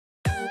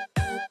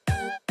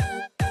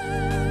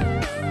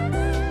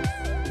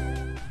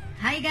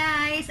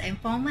guys! I'm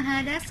Pau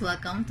Majadas.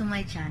 Welcome to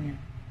my channel.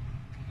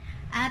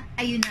 At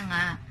ayun na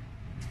nga,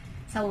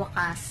 sa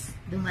wakas,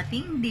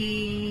 dumating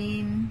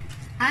din.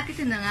 At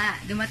ito na nga,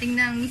 dumating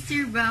ng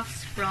mystery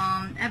box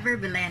from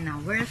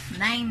Everbilena worth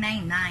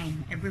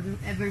 $9.99.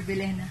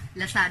 Everbilena.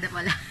 Lazada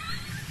pala.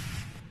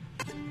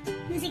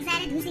 Who's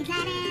excited? Who's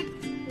excited?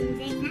 Who's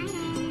excited?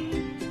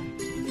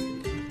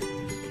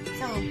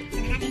 So,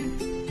 saan natin?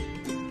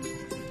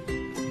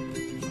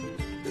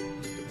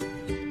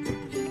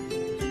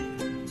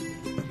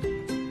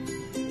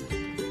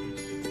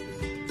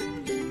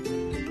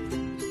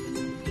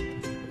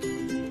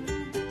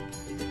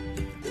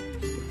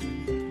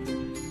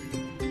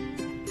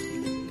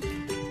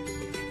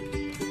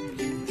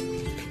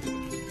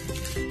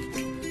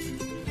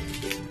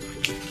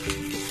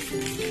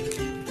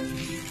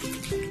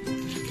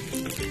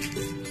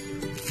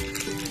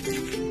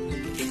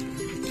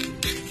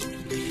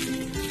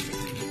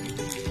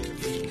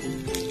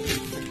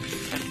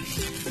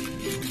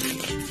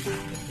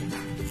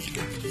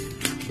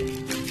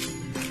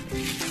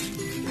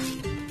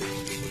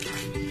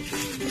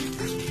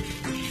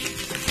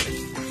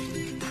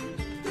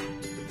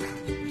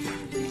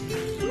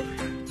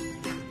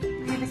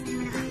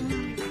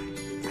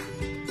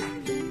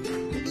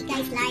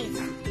 Live.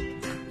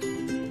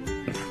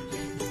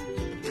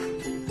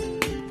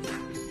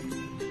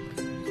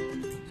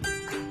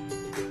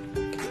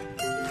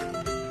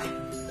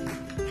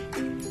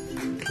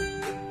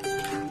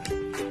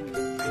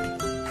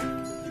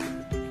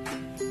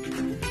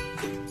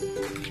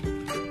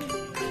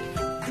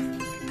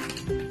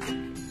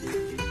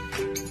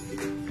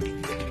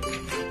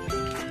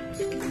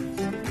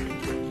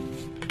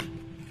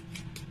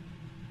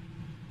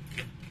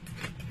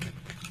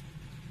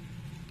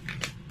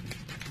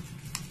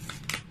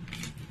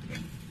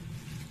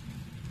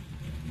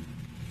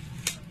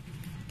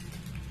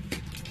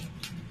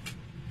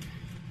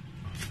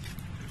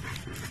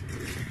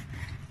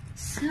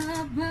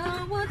 Sa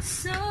bawat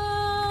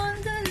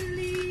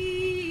sandali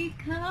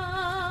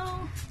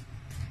ikaw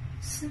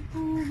sa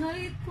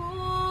buhay ko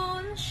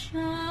na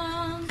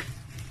siyang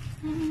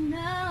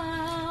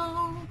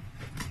tanaw.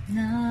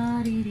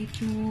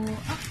 Naririto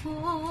ako,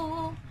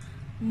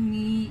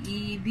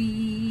 umiibig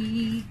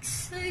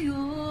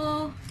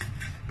sa'yo.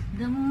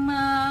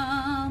 Dama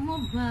mo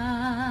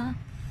ba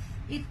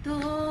ito?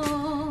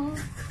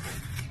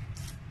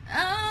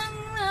 Ang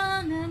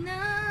nanana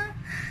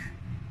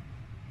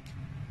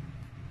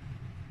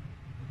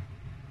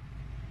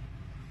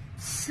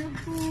sa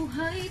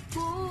buhay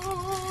ko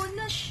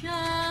na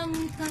siyang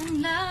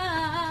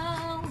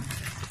tanglaw.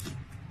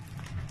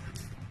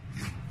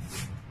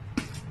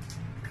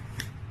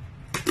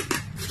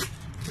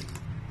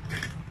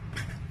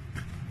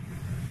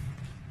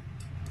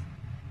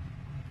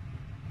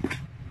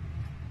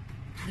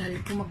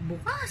 Galit ko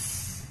magbukas.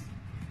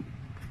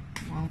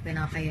 Mukhang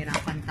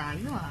pinakahirapan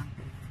tayo ah.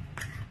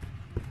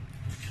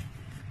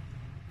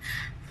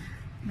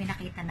 May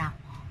nakita na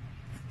ako.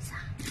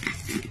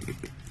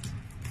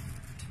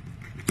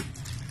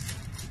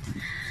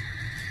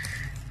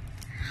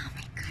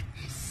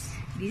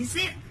 This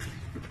is it.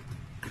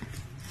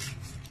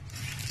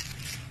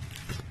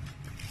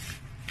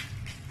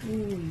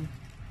 Uy.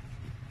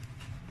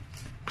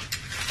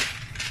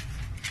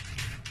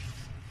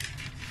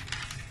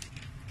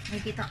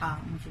 May kita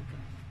ka.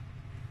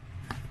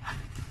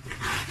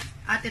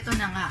 At ito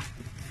na nga.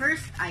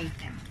 First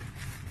item.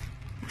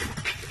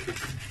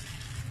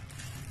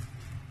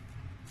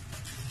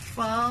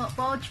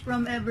 Pouch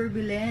from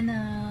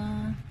Everbilena.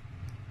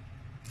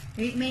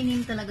 May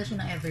name talaga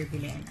siya ng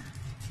Everbilena.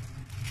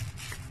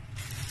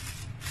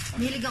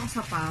 Nilig ako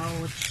sa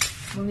pouch.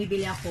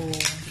 Bumibili ako.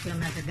 Hindi ko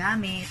naman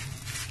nagagamit.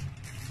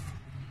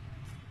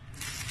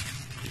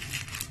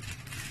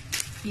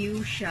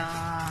 Fuchsia.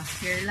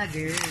 Perla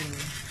girl.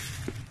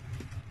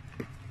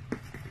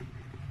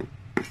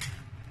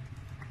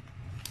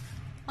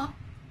 Oh.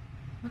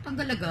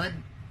 Matanggal agad.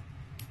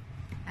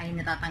 Ay,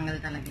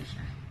 natatanggal talaga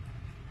siya.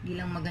 Hindi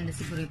lang maganda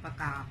siguro yung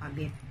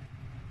pagkakakabit.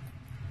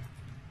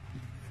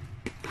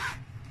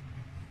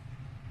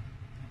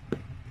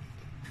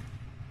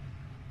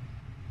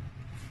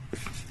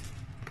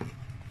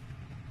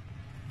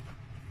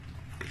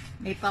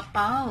 May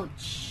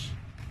pa-pouch.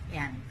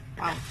 Yan.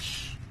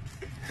 Pouch.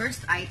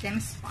 First item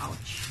is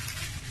pouch.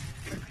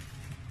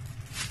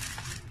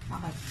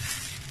 Bakit?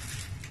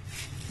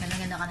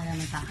 Ganda-ganda ka na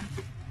naman sa akin.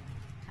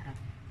 Sarap.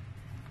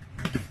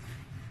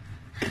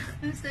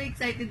 I'm so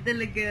excited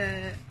talaga.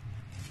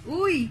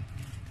 Uy!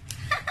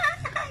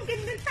 Ang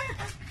ganda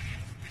na.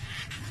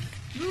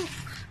 Look.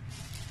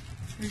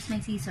 Where's my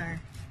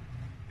Caesar?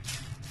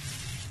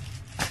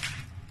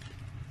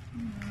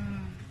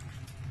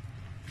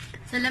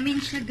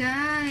 Salamin siya,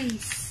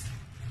 guys.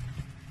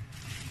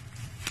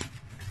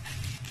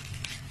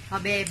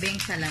 Pabebeng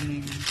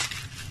salamin.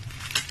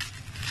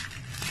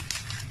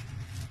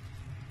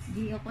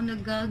 Di ako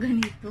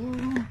nagaganito.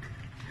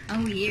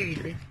 Ang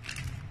weird.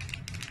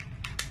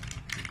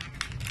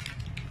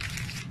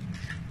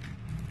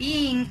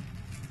 Pink.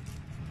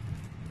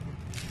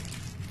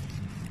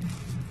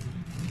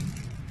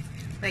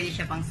 Pwede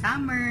siya pang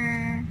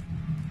summer.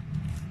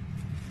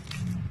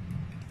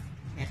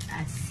 Let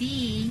us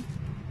see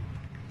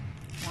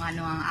kung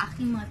ano ang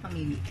aking mga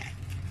pamimigay.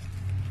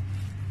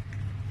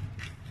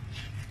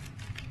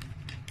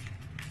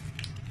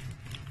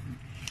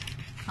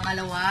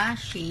 Pangalawa,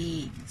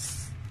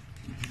 shades.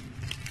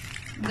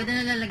 Ang ganda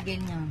na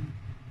lalagyan niya.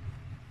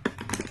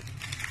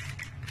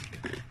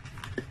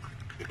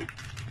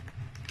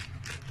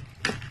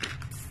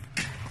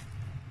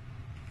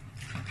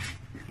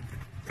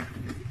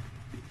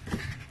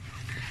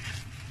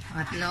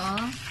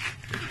 Pangatlo.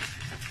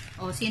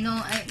 O,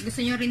 sino, gusto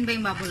nyo rin ba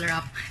yung bubble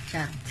wrap?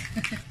 Chat.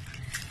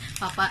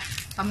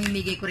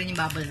 Pamimigay ko rin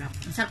yung bubble wrap.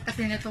 Ang sarap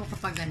kasi nito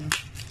kapag ano,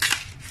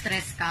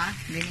 stress ka,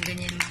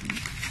 ganyan-ganyan.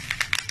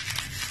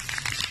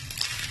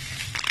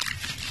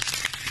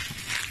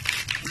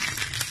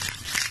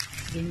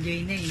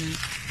 Enjoy na yun.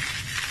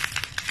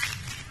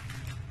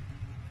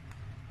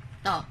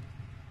 Ito.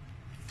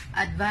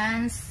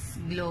 Advanced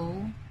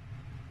Glow.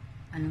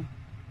 Ano?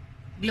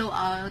 Glow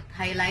Out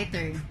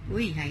Highlighter.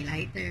 Uy,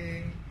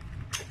 highlighter.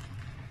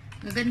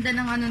 Maganda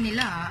ng ano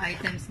nila ha,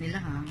 items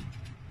nila ha.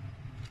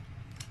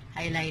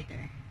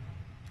 Highlighter.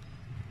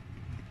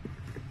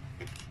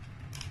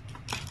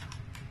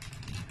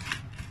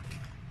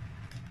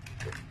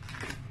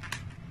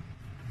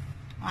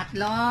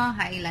 Pangatlo,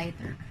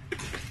 highlighter.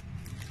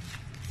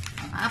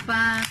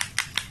 Pang-apat,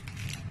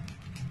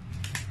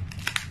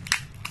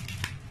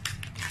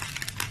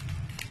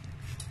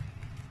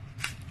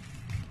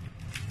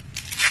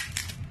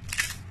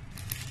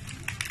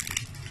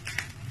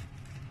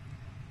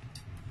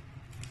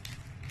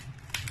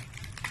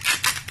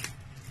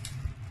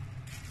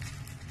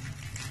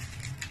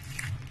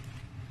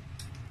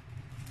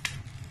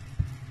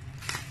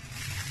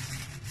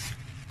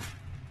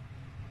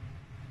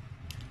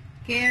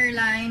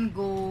 Careline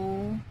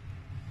Go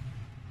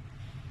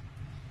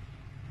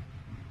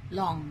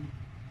Long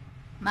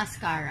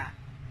Mascara.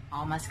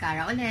 O,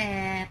 mascara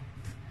ulit.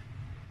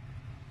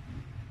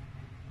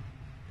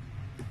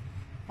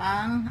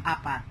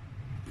 Pang-apat.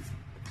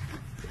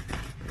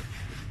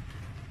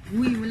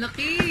 Uy,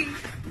 malaki!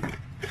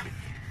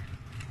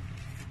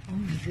 Oh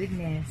my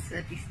goodness.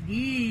 What is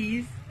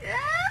this?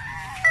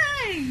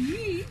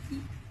 Ay!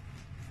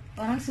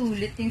 Parang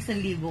sulit yung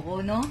 1,000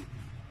 ko, no?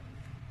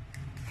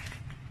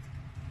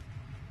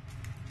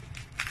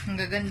 Ang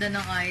gaganda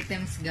ng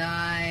items,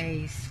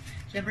 guys.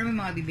 Siyempre, may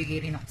mga bibigay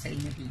rin ako sa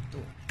inyo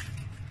dito.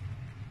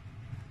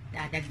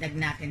 Dadagdag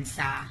natin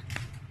sa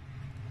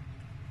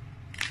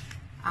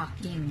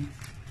aking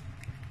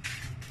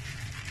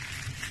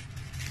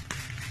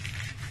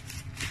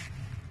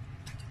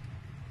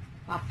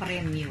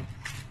papremyo.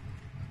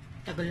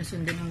 Tagal na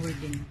sundan yung word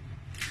din.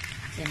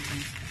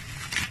 Sentence.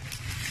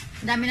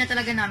 Dami na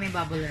talaga namin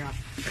bubble wrap.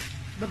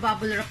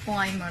 Bubble wrap ko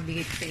nga yung mga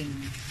bigay ko sa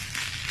inyo.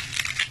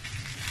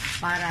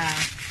 Para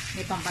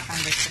may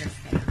pampatanggal stress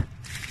kayo.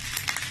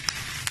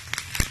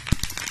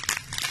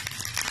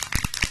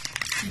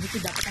 Hindi ko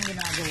dapat ang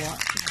ginagawa.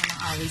 Hindi ko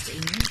away sa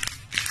inyo.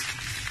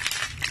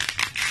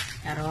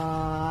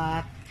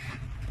 Charot.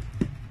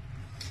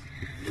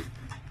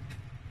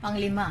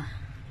 Pang-5.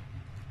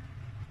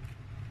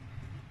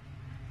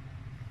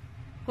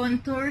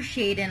 Contour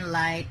Shade and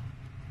Light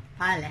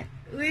Palette.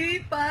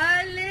 Uy,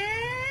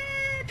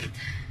 palette!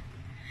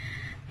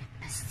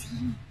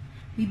 Asi.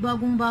 May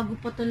bagong-bago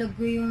pa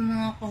talaga yung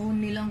mga kahon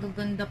nilang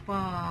gaganda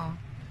pa.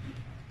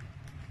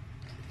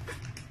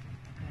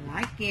 I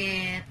like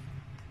it.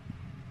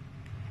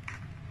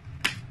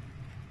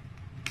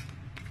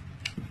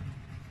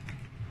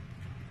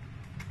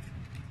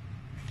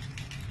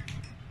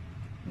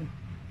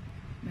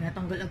 May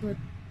natanggal agad.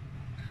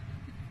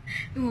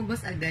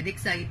 Lumabas agad.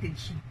 Excited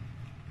siya.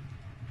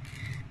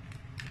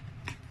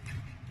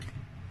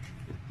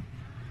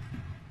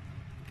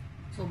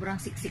 Sobrang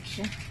siksik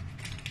siya.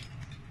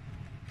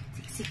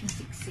 Siksik na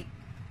siksik.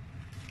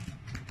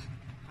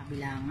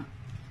 Kabila nga.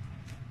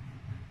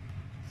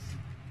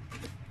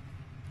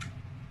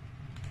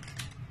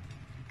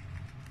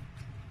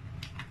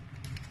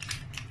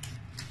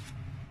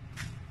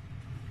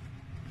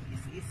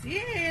 This is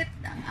it.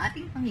 Ang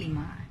ating pang-5.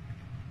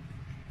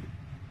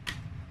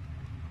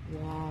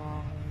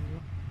 Wow.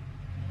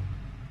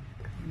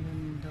 Ang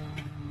ganda.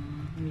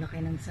 Ang laki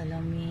ng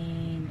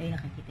salamin. Ay,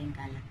 nakikita yung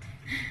kalat.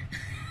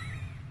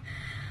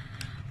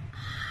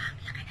 Ang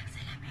laki ng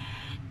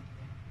salamin.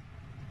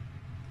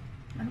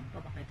 Ano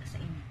pa pakita sa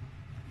inyo?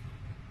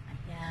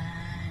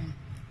 Ayan.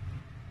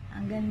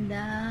 Ang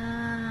ganda.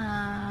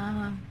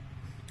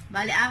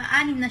 Bale,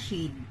 6 na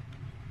shade.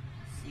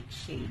 6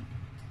 shade.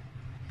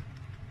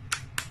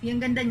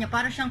 Yung ganda niya,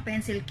 para siyang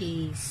pencil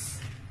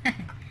case.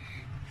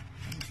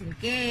 Pencil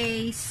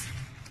case.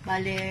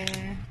 Bale,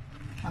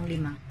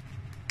 pang-5.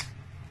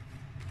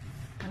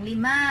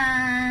 Pang-5.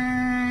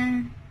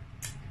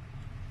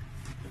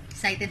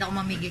 Excited ako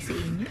mamigay sa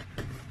inyo.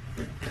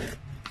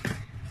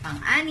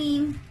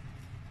 Pang-6.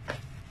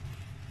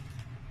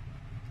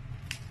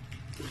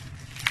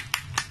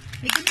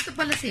 May ganito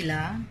pala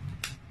sila.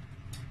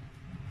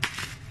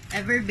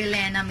 Ever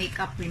Belena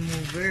Makeup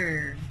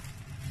Remover.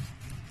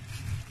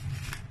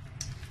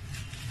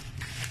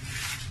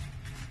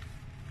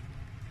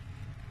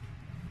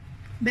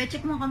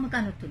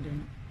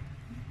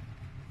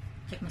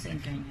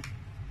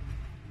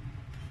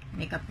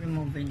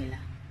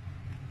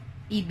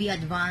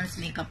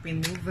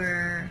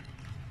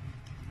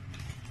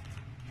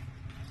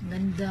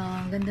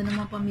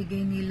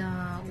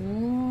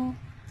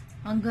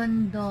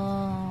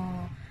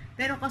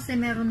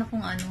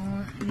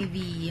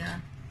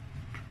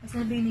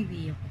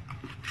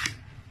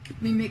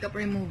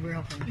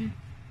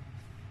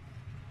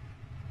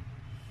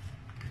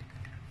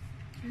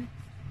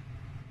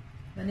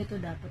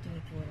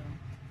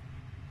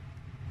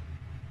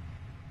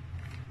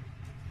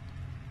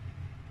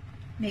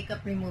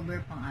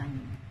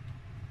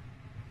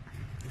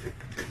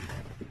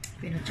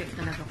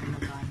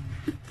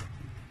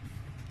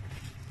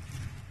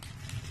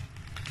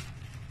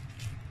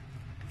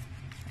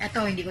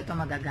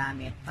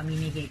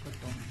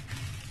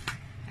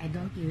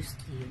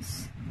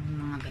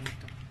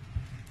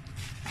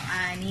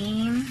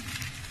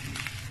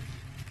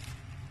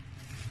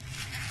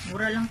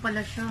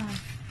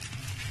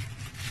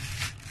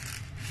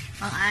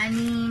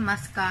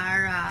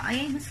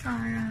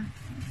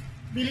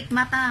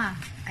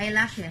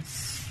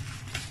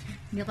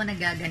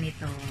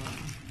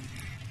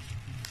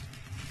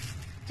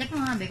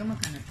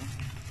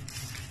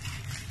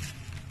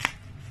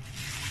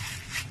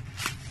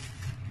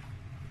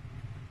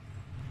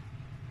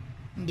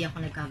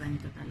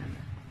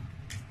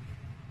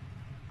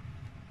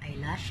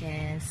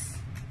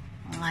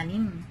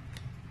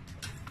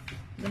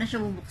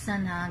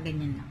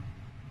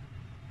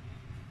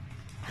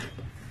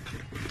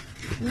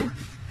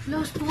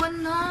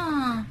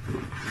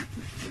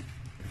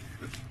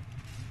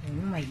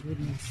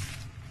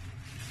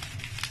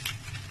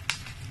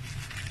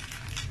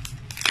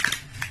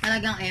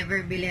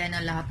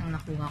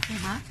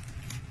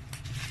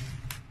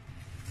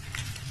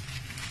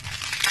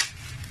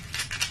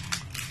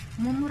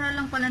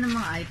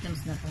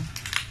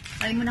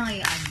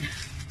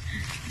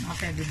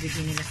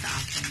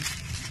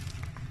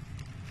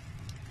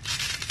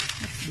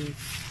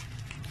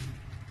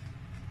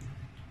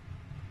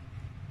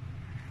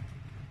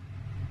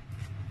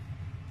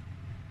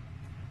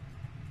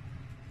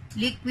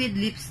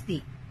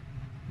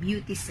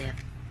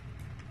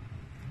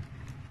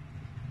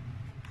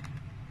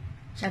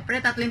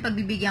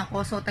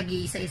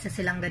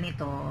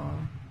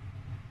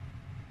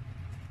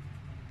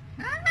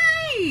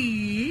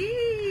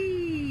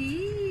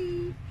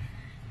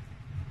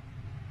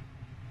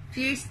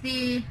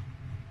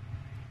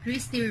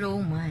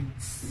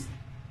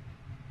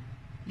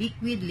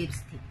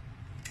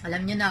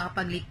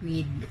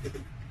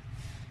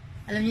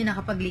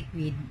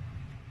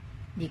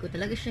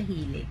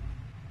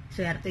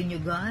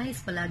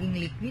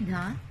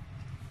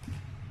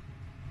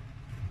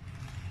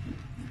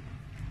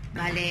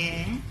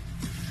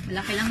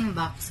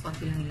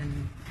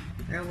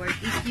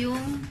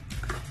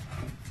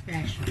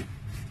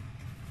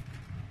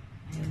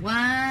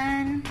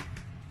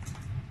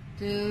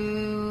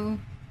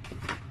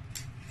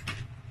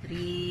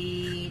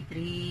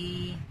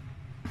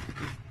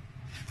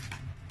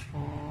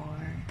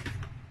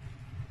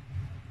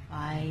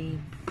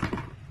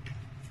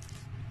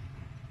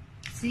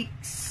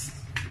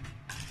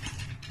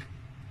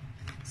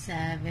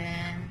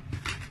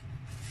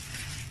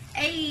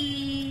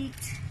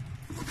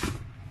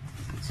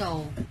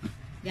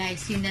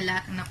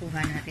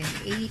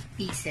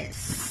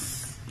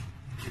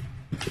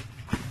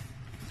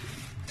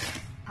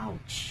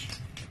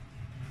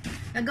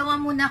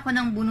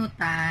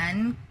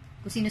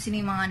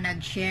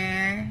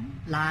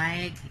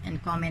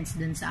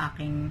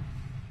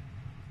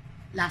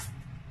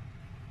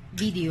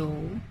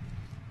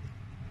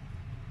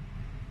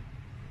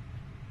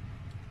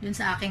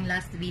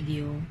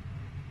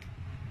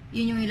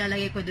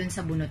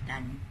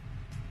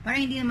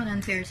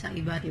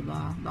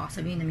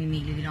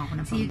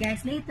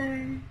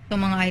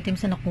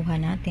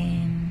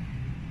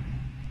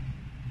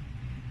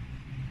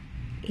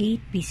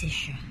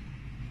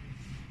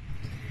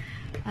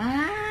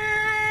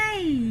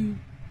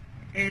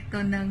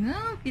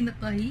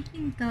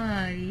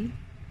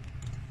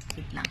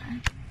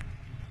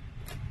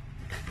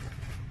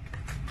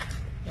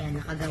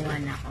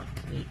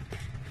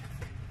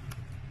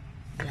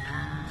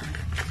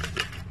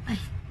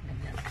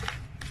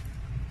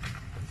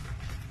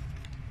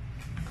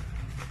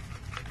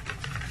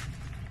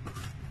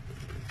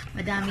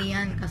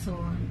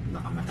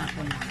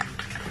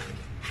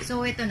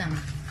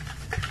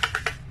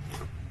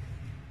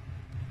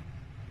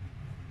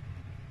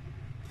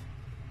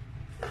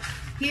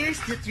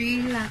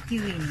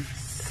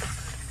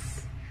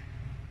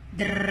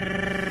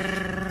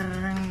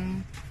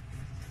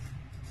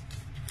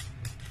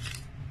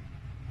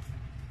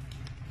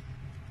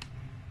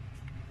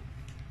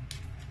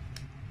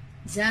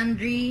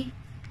 Zandri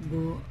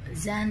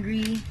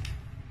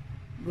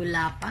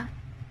Gulapa.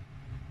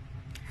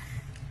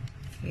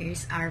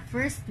 Here's our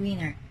first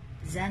winner,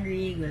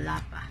 Zandri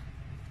Gulapa.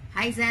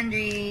 Hi,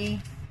 Zandri!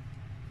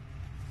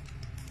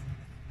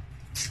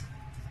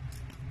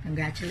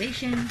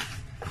 Congratulations!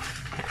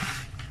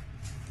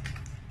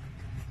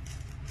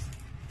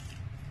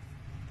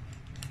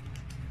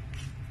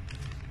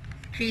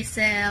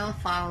 Crisel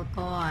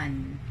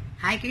Falcon.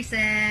 Hi,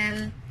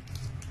 Crisel!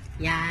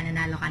 Yan,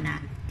 nanalo ka na.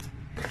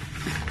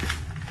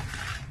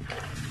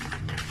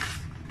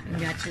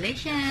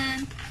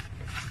 Congratulations!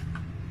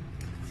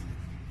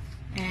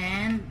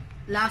 And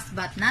last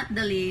but not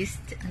the least,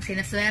 ang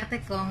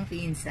sinaswerte kong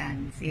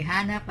pinsan, si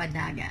Hana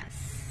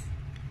Padagas.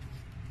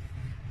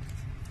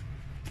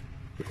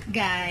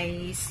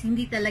 Guys,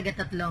 hindi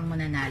talaga 3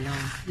 mananalo.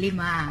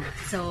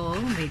 5. So,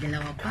 may 2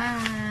 pa.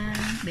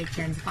 May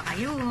chance pa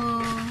kayo.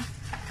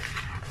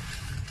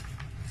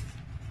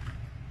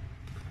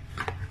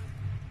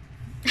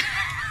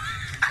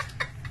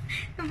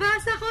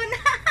 Nabasa ko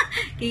na.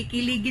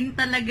 Kikiligin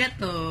talaga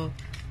to.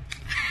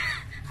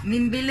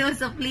 Minbilo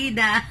sa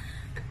Plida.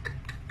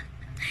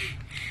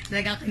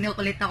 Talagang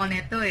kinukulit ako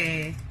nito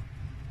eh.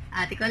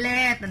 Ate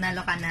Colette,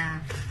 nanalo ka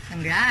na.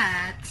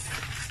 Congrats!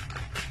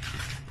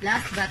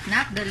 Last but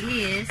not the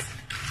least,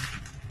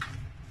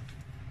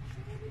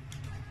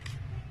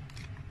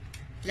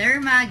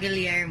 Lerma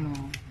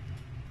Guillermo.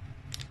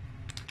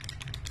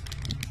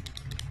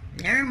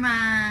 Lerma,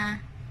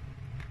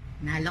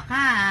 nalo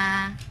ka.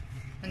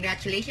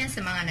 Congratulations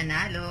sa mga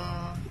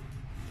nanalo.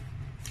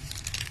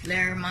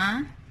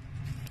 Lerma,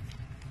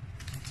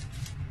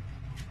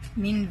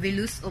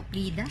 Minvelus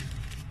Oplida,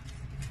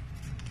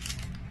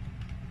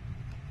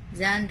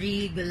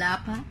 Zandri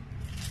Gulapa,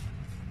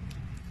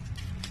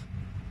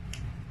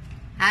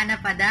 Hana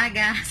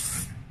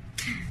Padagas,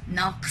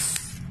 Nox,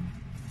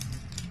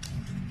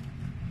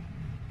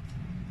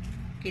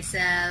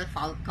 Crisel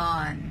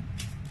Falcon.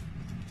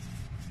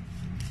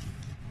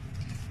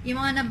 Yung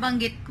mga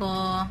nabanggit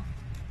ko,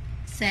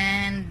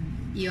 send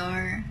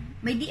your...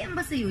 May DM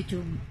ba sa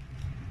YouTube?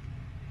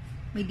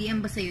 May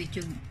DM ba sa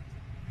YouTube?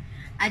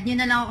 Add nyo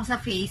na lang ako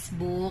sa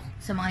Facebook,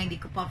 sa mga hindi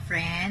ko pa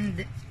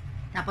friend.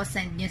 Tapos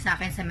send nyo sa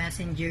akin sa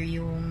Messenger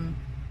yung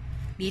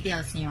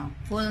details nyo.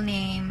 Full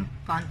name,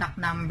 contact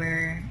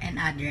number, and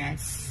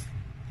address.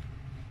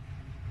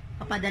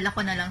 Papadala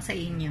ko na lang sa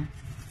inyo.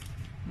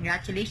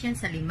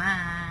 Congratulations sa 5.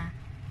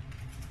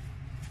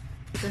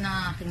 Ito na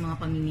ang aking mga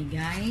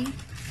pamimigay.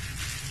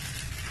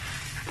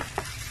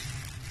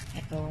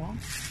 Ito.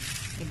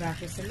 May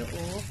brushes sa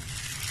loob.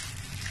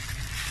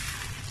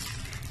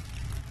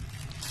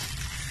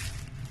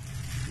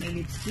 May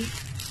lipstick.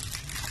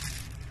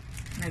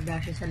 May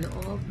brushes sa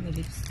loob. May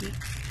lipstick.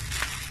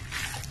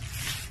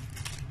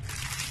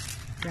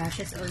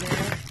 Brushes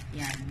ulit.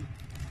 Yan.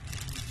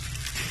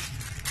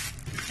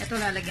 Ito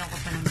lalagyan ko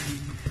pa naman.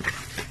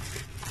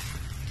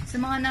 Sa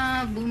mga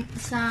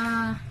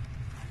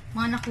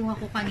nakuha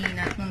ko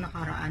kanina at nung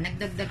nakaraan,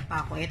 nagdagdag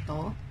pa ako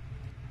ito.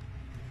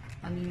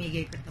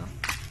 Pamimigay ko to.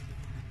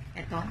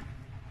 Ito.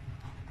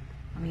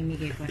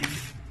 Pamimigay ko rin.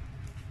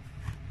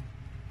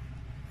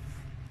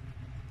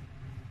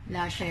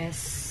 Lashes.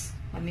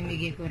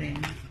 Pamimigay ko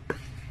rin.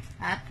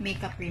 At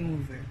makeup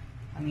remover.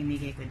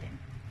 Pamimigay ko din.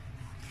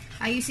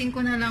 Ayusin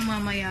ko na lang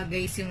mamaya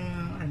guys yung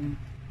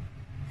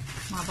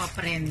mga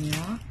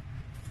papremyo.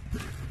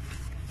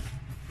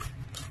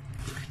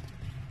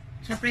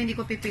 Siyempre hindi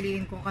ko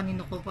pipiliin kung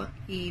kanino ko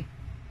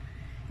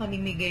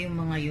pamimigay yung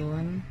mga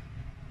yon.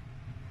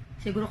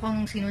 Siguro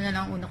kung sino na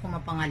lang una ko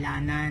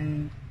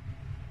mapangalanan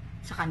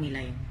sa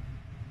kanila yun.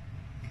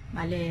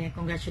 Bale,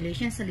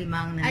 congratulations sa 5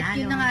 nanalo. At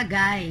yun na nga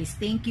guys,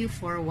 thank you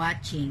for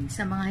watching.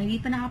 Sa mga hindi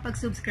pa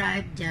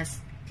nakapag-subscribe,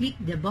 just click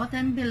the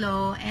button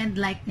below and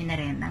like nyo na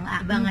rin. Ang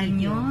abangan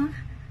nyo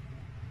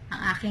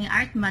ang aking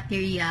art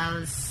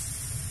materials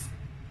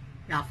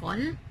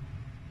raffle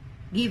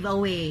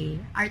giveaway.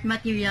 Art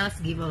materials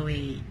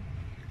giveaway.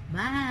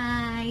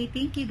 Bye!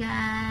 Thank you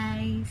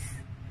guys!